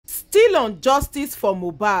Still on justice for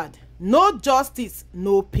Mohbad. No justice,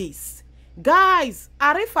 no peace. Guys,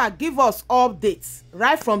 Arifa give us updates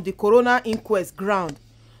right from the Corona Inquest ground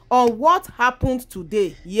on what happened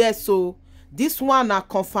today. Yes, so this one na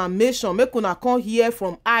confirmation. Make una come hear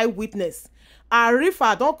from eyewitness.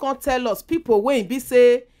 Arifa don come tell us people wey be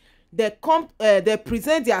say they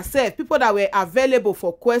present themselves, people that were available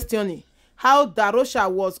for questioning, how Darosha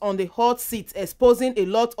was on the hot seat exposing a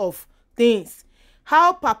lot of things,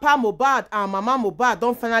 how Papa Mohbad and Mama Mohbad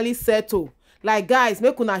don finally settle. Like, guys,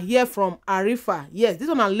 make una hear from Arifa. Yes, this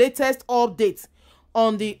one our latest update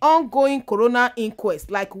on the ongoing Corona Inquest,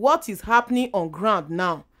 like what is happening on ground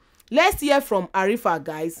now. Let's hear from Arifa,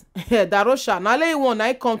 guys. Darosha na only one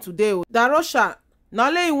I come today. Darosha na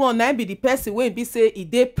only one I be the person wey be say e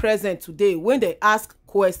dey present today when they ask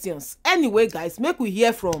questions. Anyway, guys, make we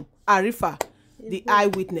hear from Arifa, the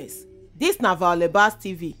eyewitness. This na WUMMI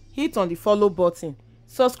TV. Hit on the follow button,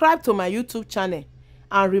 subscribe to my YouTube channel,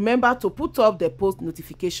 and remember to put up the post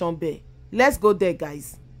notification bell. Let's go there,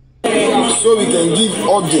 guys. So we can give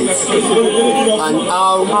updates and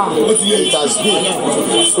how it has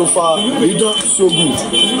been so far. We done so good.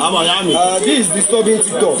 This is disturbing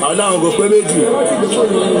TikTok.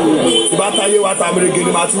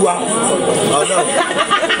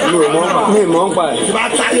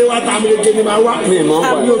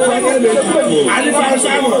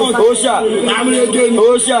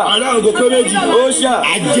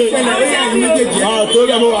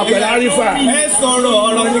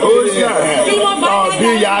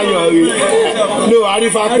 No,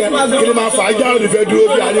 Arifa, Kilima Faja, the Federal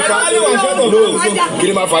Arifa. No,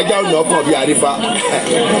 Kilima Faja, no, be Arifa.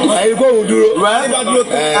 I go do Arifa.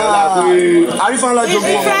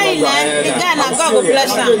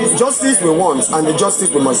 Justice we want, and the justice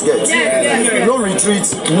we must get. No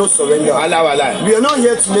retreat, no surrender. We are not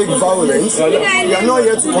here to make violence. We are not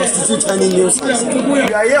here to constitute any nuisance.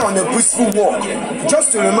 We are here on a peaceful walk,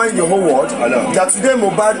 just to remind the whole world that today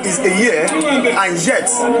Mohbad is a year, and yet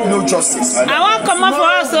no justice. I want to come up for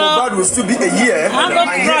us. Mohbad will still be a year,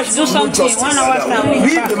 and yet no justice.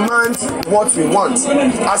 We demand what we want.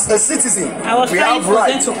 As a citizen, we have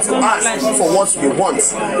right to ask for what we want.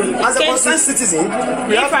 As a concerned citizen,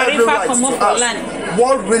 we have every right to ask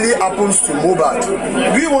what really happens to Mohbad.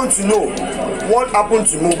 We want to know what happened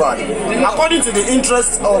to Mohbad. According to the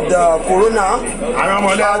interest of the Corona,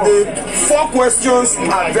 the 4 questions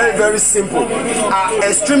are very, very simple, are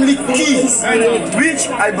extremely keys, which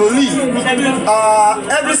I believe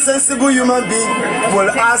every sensible human being will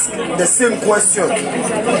ask the same question.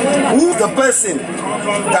 Who's the person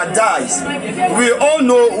that dies? We all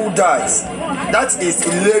know who dies. That is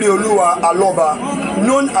Ilerioluwa Aloba,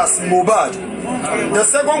 known as Mohbad. The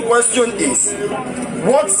second question is,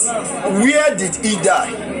 where did he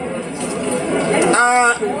die?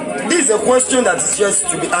 This is a question that is just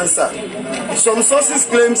to be answered. Some sources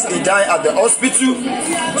claims he died at the hospital.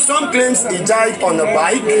 Some claims he died on a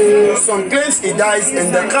bike. Some claims he dies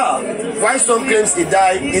in the car. While some claims he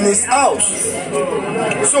died in his house.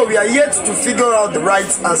 So we are yet to figure out the right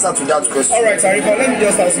answer to that question. All right, Arifa, let me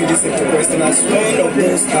just ask you this simple question. As one of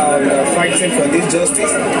those fighting for this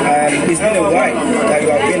justice, it's been a while that you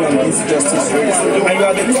have been on this justice race, and you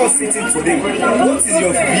are the court sitting today. What is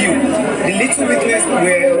your view? The little witness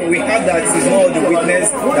where we have that is not the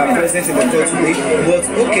witness that present in the court today, but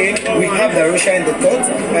okay, we have Darosha in the court,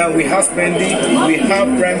 we have Spendi, we have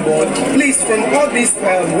Prime Board. Please, from all these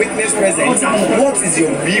witness present, what is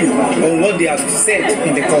your view on what they have said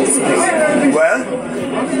in the court, please? Well,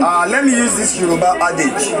 let me use this Yoruba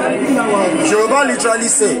adage. Yoruba literally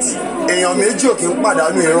says, "Èèyàn méjì ò kí ń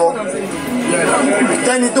pàdánù irọ́."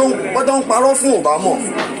 Tẹ́ni tó ń parọ́ fún ò bá mọ̀,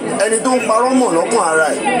 ẹni tó ń parọ́ mọ̀ lọ́kàn ara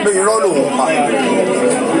ẹ̀ pé irọ́ lòun pa.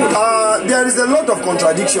 There is a lot of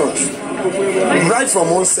contradictions right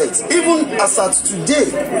from onset. Even as at today,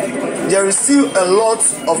 there is still a lot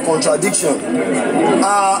of contradiction.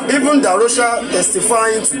 Even Darosha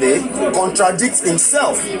testifying today contradicts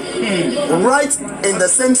himself right in the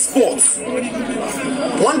same spot.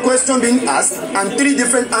 One question being asked and 3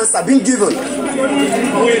 different answers being given.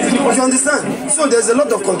 You understand? So there's a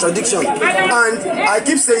lot of contradiction, and I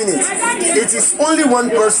keep saying it is only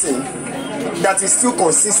one person that is still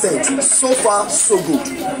consistent. So far, so good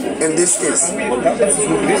in this case.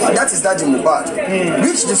 That is Daddy Mohbad,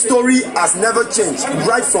 which the story has never changed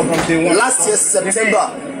right from last year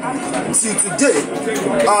September till today.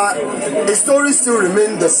 The story still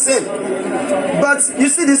remains the same. But you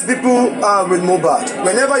see these people with Mohbad,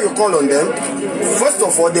 whenever you call on them, first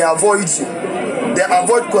of all, they avoid you. They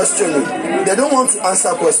avoid questioning. They don't want to answer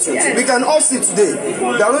questions. We can all see today,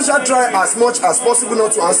 Darusha try as much as possible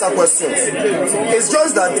not to answer questions. It's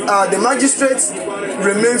just that the magistrates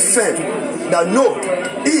remain firm that no,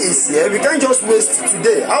 he is here. We can't just waste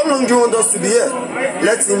today. How long do you want us to be here?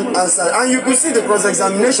 Let him answer. And you could see the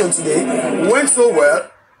cross-examination today went so well.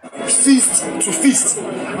 Fist to fist.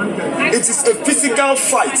 It is a physical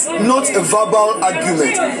fight, not a verbal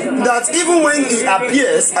argument. That even when he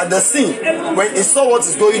appears at the scene, when he saw what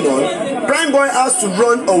is going on, Prime Boy has to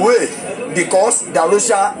run away because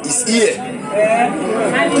Darusha is here.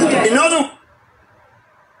 In other words,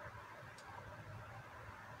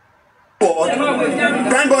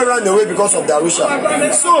 Prime Boy ran away because of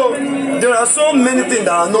Darusha. So there are so many things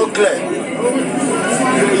that are not clear.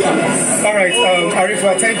 All right,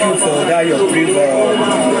 Arifa, thank you for that, your brief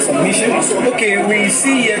submission. Okay, we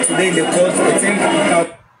see here today in the court, I think,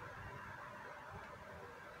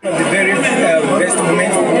 the very best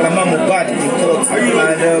moment, Mama MOHBAD in court,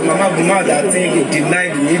 and Mama MOHBAD, I think,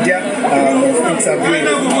 denied the media interview.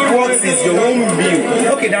 What is your own view?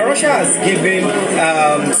 Okay, Darusha has given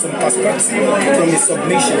some perspective from his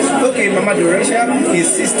submission. Okay, Mama Darusha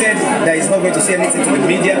insisted that he's not going to say anything to the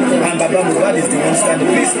media, and Baba MOHBAD is the one standing.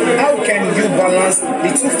 Please, how can you balance the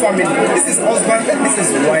two families? This is husband, this is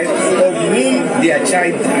wife, of whom their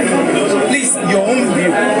child died. Please, your own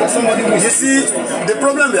view. As somebody who... You see, the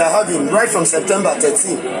problem we are having right from September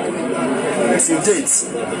 13 till date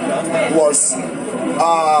was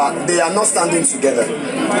they are not standing together.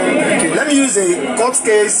 Okay, let me use a court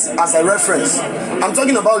case as a reference. I'm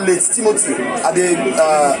talking about late Timothy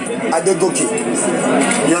Adegoke.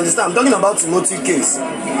 You understand? I'm talking about Timothy case.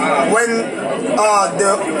 When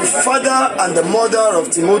the father and the mother of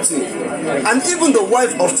Timothy and even the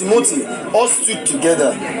wife of Timothy all stood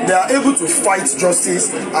together, they are able to fight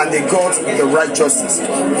justice and they got the right justice.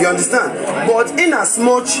 You understand? But in as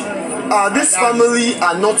much this family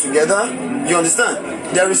are not together, you understand,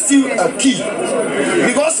 there is still a key,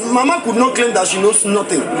 because Mama could not claim that she knows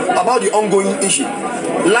nothing about the ongoing issue.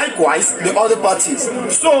 Likewise, the other parties.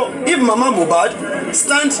 So, if Mama MOHBAD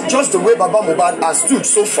stands just the way Baba MOHBAD has stood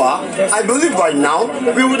so far, I believe by now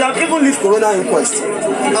we would have even left Corona Inquest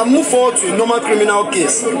and move forward to a normal criminal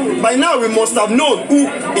case. By now, we must have known who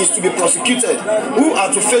is to be prosecuted, who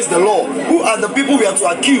are to face the law, who are the people we are to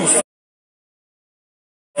accuse.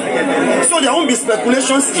 So there won't be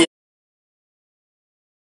speculations here.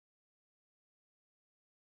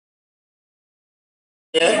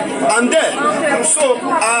 And there, so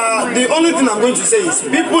the only thing I'm going to say is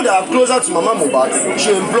people that are closer to Mama MOHBAD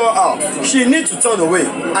should implore her. She needs to turn away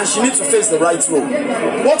and she needs to face the right road.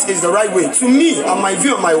 What is the right way? To me, and my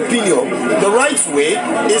view and my opinion, the right way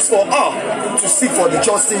is for her to seek for the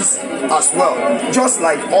justice as well, just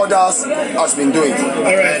like others has been doing.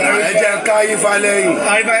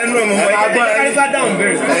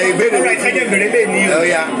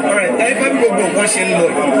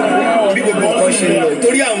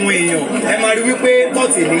 Torí àwọn èèyàn ẹ máa rí wípé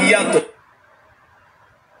kọ́ọ̀tì ní yàtọ̀.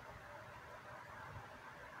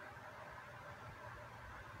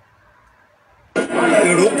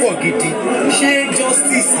 Èrò pọ̀ gidi. Ṣé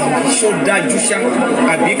justice ṣó dájú ṣá?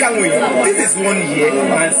 Àbí káwọn èèyàn, this is 1 year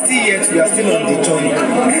and still yet we are still on the journey.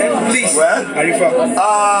 Please, well, Arifa.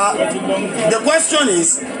 The question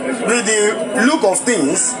is, with the look of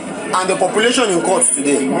things and the population in court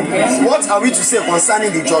today, what are we to say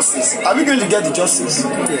concerning the justice? Are we going to get the justice?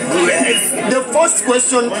 Yes. The first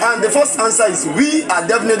question and the first answer is we are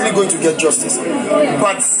definitely going to get justice.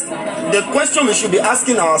 But the question we should be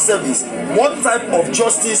asking ourselves is, what type of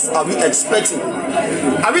justice are we expecting?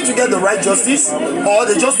 Are we to get the right justice, or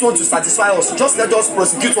they just want to satisfy us? Just let us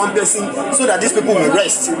prosecute one person so that these people will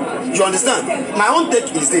rest. You understand? My own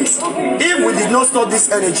take is this: if we did not stop this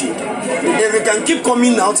energy, if we can keep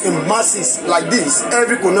coming out in masses like this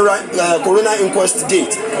every Corona Inquest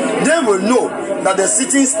date, they will know that the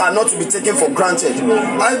sittings are not to be taken for granted.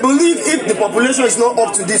 I believe if the population is not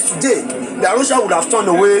up to this today, Darusha would have turned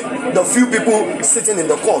away the few people sitting in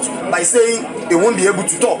the court by saying they won't be able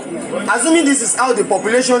to talk. Assuming this is how the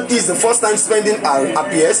population is the first time spending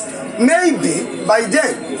appears, maybe by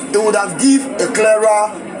then it would have given a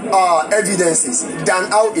clearer evidences than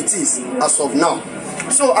how it is as of now.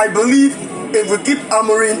 So I believe if we keep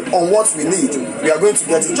hammering on what we need, we are going to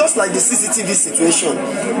get it. Just like the CCTV situation.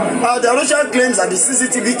 Darusha claims that the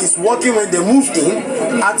CCTV is working when they move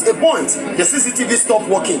in. At a point, the CCTV stopped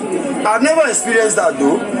working. I've never experienced that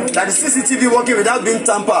though, that the CCTV working without being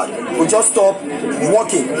tampered will just stop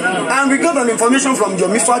working. And we got an information from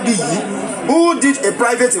WUMMI, who did a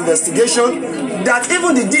private investigation, that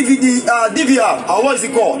even the DVR, or what is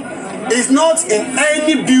it called, is not in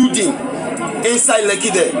any building inside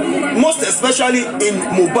Lekki there, most especially in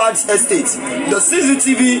Mohbad's estate. The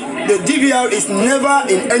CCTV, the DVR is never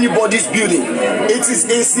in anybody's building. It is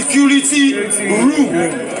a security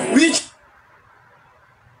room, which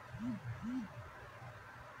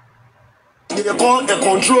they call a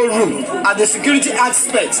control room at the security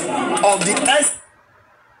aspect of the estate.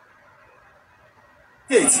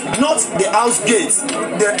 Not the house gate,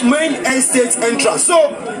 the main estate entrance. So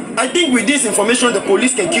I think with this information, the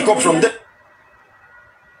police can kick up from there.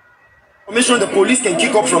 Information the police can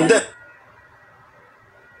kick up from there.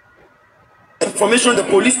 Information the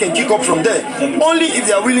police can kick up from there. Only if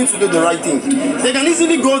they are willing to do the right thing. They can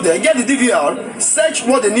easily go there, get the DVR, search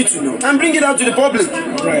what they need to do, and bring it out to the public.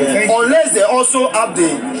 Right. Unless they also have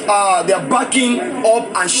their backing up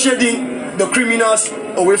and shading the criminals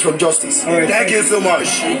away from justice. Right. Thank you so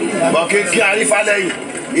much. Okay, Arifa,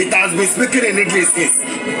 it has been speaking in English since,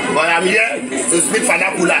 but I'm here to speak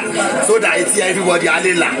vernacular so that it's here everybody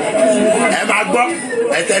alela.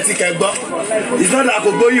 It's not like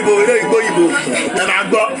go Igbo.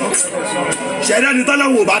 Ṣẹ̀dá ni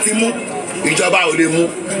tọ́lọ́wọ́ bá ti mú ìjọba ò lè mú.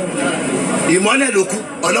 Ìmọ́lẹ̀ ló kù,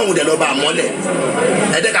 Ọlọ́run dẹ̀ ló bá mọ́lẹ̀.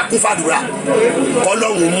 Ẹ jẹ́ ká kún fàdúrà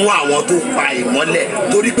k'Ọlọ́run mú àwọn tó pa ìmọ́lẹ̀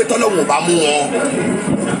torí pé tọ́lọ́run bá mú wọn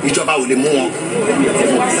ìjọba ò lè mú wọn.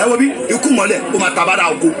 Ẹ wo bí ikú mọ́lẹ̀ ó máa tabara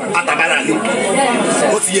oko àtàbára lé.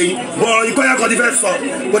 Ó ti yé yín. Bọ̀ ìkọ́yà kan ti fẹ́ sọ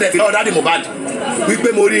kó dẹ̀ fi ọ̀dà di Mohbad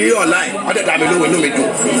wípé mo rí online wọ́n dẹ̀ dá mi lóhùn inú mi dùn.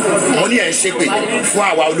 Wọ́n ní ẹ̀ ń ṣépè fún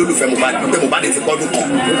àwa olólùfẹ́ Mohbad wípé Mohbad ti pọ́dún kan.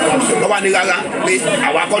 Wọ́n wá ní rárá pé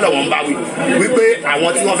àwa kọ́ lọ́wọ́ ń bá wí wípé àwọn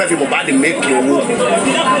tí wọ́n fẹ́ fi Mohbad méèkì owó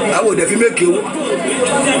àwọn òde fi méèkì owó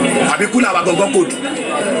àbí kúlẹ̀ àwa gangan kò dùn.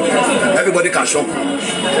 Everybody can shop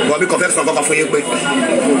but bí confess kan kọ́kọ́ fún yín pé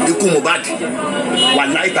ikú Mohbad wà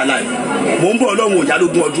láìtàláì mò ń bọ̀ Ọlọ́run òjá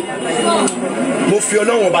lógún ọdún mo fi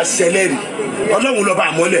Ọlọ́run ọba ṣẹlẹ́rì Ọlọ́run lọ́ba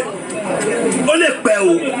àmọ́lẹ̀ ó lè pẹ́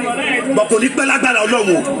o bọ̀ kò ní pẹ́ lágbára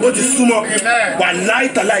Ọlọ́run ó ti súnmọ́ wà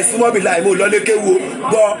láìtàláì súnmọ́ bí láì mo lọ́lé kéwu o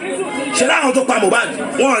bọ̀ ṣe láwọn tó pa Mohbad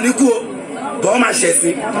wọn ò ní kú o bọ́ máa ṣẹ̀ sí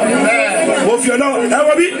mo fi Ọlọ́run ẹ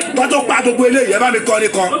wo bí wọ́n tó pa gbogbo eléyìí ẹ bá mi kọ́ ní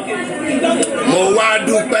kan. Mo wá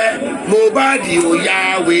dúpẹ́ Mohbad ò ya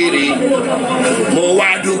wèrè, mo wá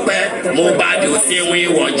dúpẹ́ Mohbad ò síwìn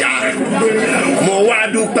wọ̀jà, mo wá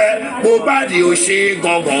dúpẹ́ Mohbad ò ṣe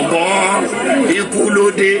gangan, ikú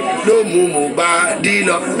ló dé ló mú Mohbad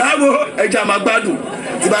lọ. Láwo ẹja máa gbádùn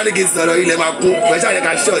tí bá ní kí n sọ̀rọ̀ ilẹ̀ máa kún pẹ̀lú àyè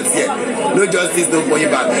ká ṣọ́ọ̀tì ẹ̀ no justice no for him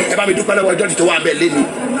back. Ẹ bá mi dúpẹ́ lọ́wọ́ jọ́ọ̀jì tó wà bẹ́ẹ̀ lẹ́nu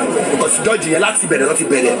because jọ́ọ̀jì yẹn láti bẹ̀rẹ̀ lọ́ti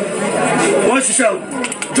bẹ̀rẹ̀ wọ́n ṣiṣẹ́ o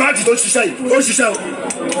jọ́ọ̀jì tó ṣiṣẹ́ yìí ó ṣiṣẹ́ o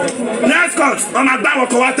next court wọ́n máa gbá àwọn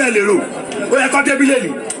kan wá tẹ̀lé ro ó yẹ kọ́ débí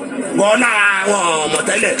lẹ́nu wọ́n náà wọ́n mọ̀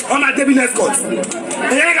tẹ́lẹ̀ wọ́n máa débí next court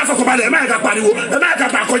ẹ̀yẹ́ ká fọkàn balẹ̀ ẹ̀ máa ká pariwo ẹ̀ máa ká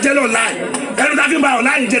pàkọ́jẹ́ lọ láì ẹnu tá a fi ń ba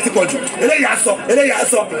online jẹ́ ti pọ̀ jù eléyìí á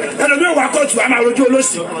sọ ẹlòmíràn wà kóòtù àmà rojú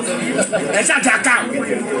olóṣì ẹ̀ ṣáàjà ká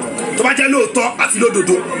tó bá jẹ́ lóòótọ́ àti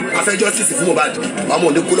lódodo afẹ́jọ́ sísì fún Mohbad ọmọ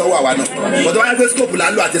òní kú lọ́wọ́ àwa náà bọ́dọ̀ wáyé gbé scope là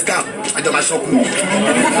ń lò àti scam àjọ máa ṣọ́kù.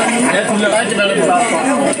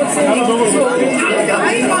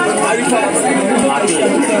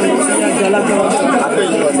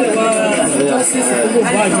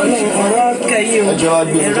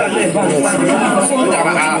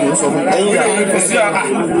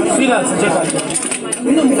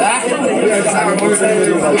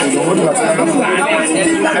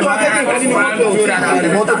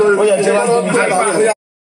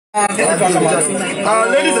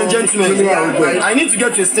 Ladies and gentlemen, I need to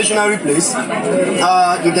get to a stationary place.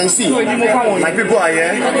 You can see my people are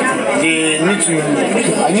here.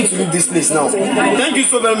 I need to leave this place now. Thank you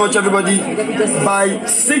so very much, everybody. By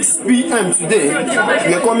 6 p.m. today,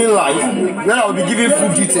 we are coming live where I will be giving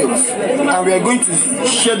full details and we are going to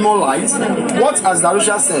shed more light. What has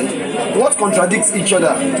Darusha said? What contradicts each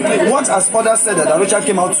other? What has others said that Darusha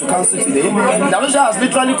came out to counsel today? Darusha has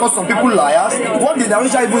literally called some people liars. What did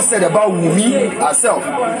Darusha even said about WUMMI herself?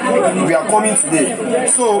 We are coming today.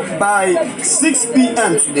 So by 6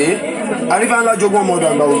 p.m. today, Arifa and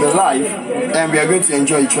WUMMI will be live and we are going to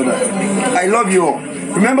enjoy each other. I love you all.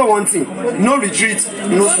 Remember one thing, no retreat,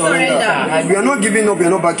 no surrender. We are not giving up, we are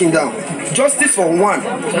not backing down. Justice for one.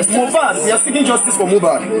 Mohbad, we are seeking justice for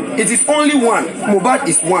Mohbad. It is only one. Mohbad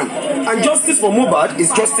is one. And justice for Mohbad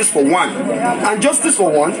is justice for one. And justice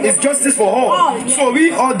for one is justice for all. So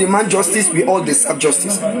we all demand justice, we all deserve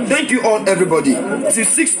justice. Thank you all, everybody. Till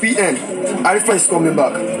 6 p.m. Arifa is coming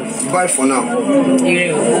back. Bye for now.